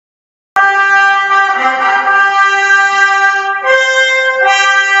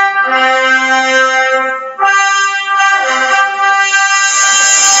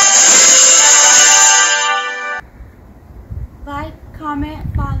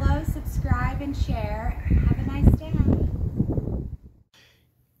follow, subscribe, and share. Have a nice day.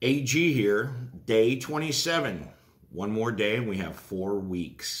 AG here, day 27. One more day and we have 4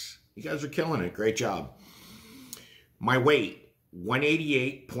 weeks. You guys are killing it. Great job. My weight,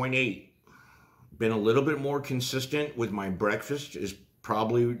 188.8. Been a little bit more consistent with my breakfast is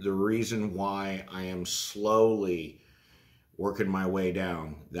probably the reason why I am slowly working my way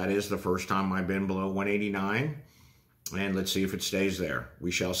down. That is the first time I've been below 189. And let's see if it stays there.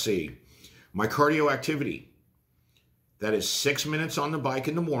 We shall see. My cardio activity, that is 6 minutes on the bike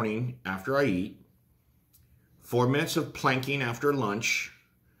in the morning after I eat, 4 minutes of planking after lunch,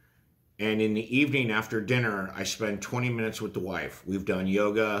 and in the evening after dinner, I spend 20 minutes with the wife. We've done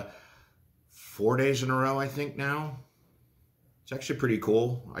yoga 4 days in a row, I think now. It's actually pretty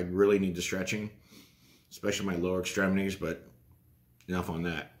cool. I really need the stretching, especially my lower extremities, but enough on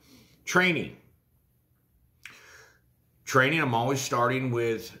that. Training, I'm always starting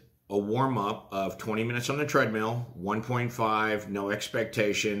with a warm-up of 20 minutes on the treadmill, 1.5, no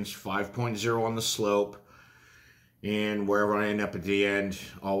expectations, 5.0 on the slope, and wherever I end up at the end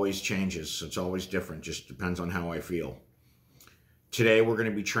always changes. It's always different, just depends on how I feel. Today we're going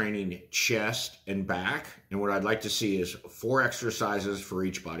to be training chest and back, and what I'd like to see is 4 exercises for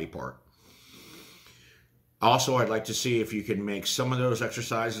each body part. Also, I'd like to see if you can make some of those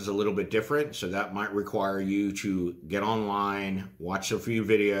exercises a little bit different, so that might require you to get online, watch a few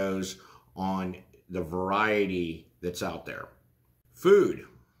videos on the variety that's out there. Food.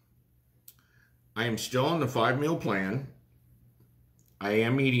 I am still on the 5-meal plan. I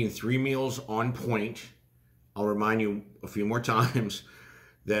am eating 3 meals on point. I'll remind you a few more times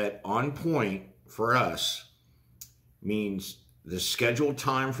that on point for us means the scheduled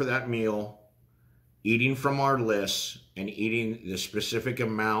time for that meal, eating from our lists, and eating the specific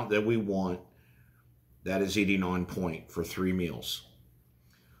amount that we want. That is eating on point for 3 meals.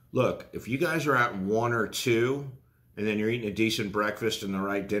 Look, if you guys are at 1 or 2, and then you're eating a decent breakfast and the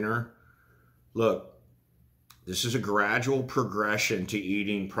right dinner, look, this is a gradual progression to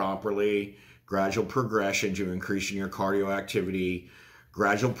eating properly, gradual progression to increasing your cardio activity,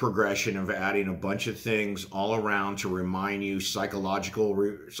 gradual progression of adding a bunch of things all around to remind you,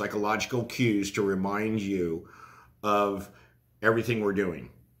 psychological cues to remind you of everything we're doing.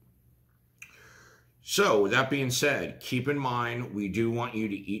 So with that being said, keep in mind, we do want you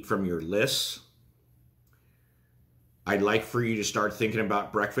to eat from your lists. I'd like for you to start thinking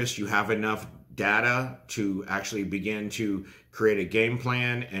about breakfast. You have enough data to actually begin to create a game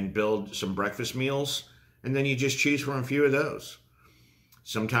plan and build some breakfast meals, and then you just choose from a few of those.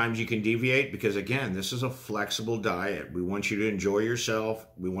 Sometimes you can deviate because, again, this is a flexible diet. We want you to enjoy yourself.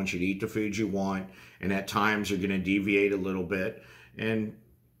 We want you to eat the food you want. And at times you're going to deviate a little bit. And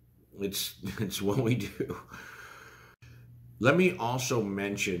it's what we do. Let me also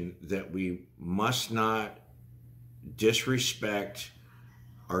mention that we must not disrespect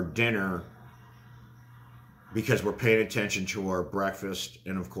our dinner because we're paying attention to our breakfast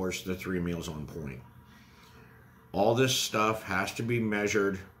and, of course, the 3 meals on point. All this stuff has to be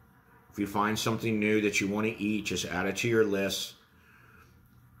measured. If you find something new that you want to eat, just add it to your list.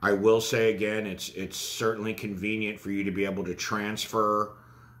 I will say again, it's certainly convenient for you to be able to transfer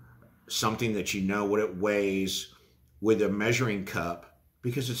something that you know what it weighs with a measuring cup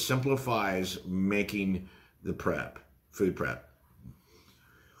because it simplifies making the food prep.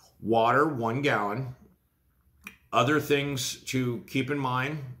 Water, 1 gallon. Other things to keep in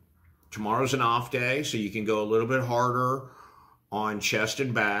mind. Tomorrow's an off day, so you can go a little bit harder on chest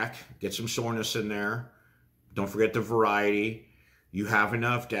and back. Get some soreness in there. Don't forget the variety. You have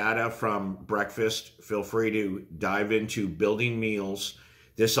enough data from breakfast. Feel free to dive into building meals.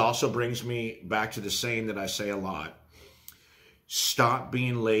 This also brings me back to the saying that I say a lot. Stop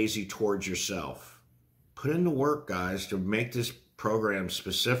being lazy towards yourself. Put in the work, guys, to make this program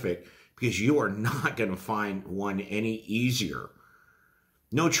specific because you are not going to find one any easier.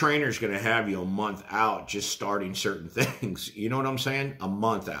 No trainer's going to have you a month out just starting certain things. You know what I'm saying? A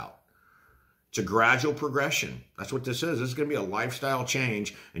month out. It's a gradual progression. That's what this is. This is going to be a lifestyle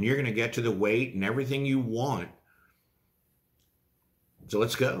change, and you're going to get to the weight and everything you want. So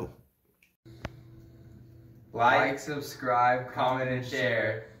let's go. Like, subscribe, comment, and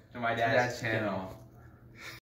share to my dad's channel.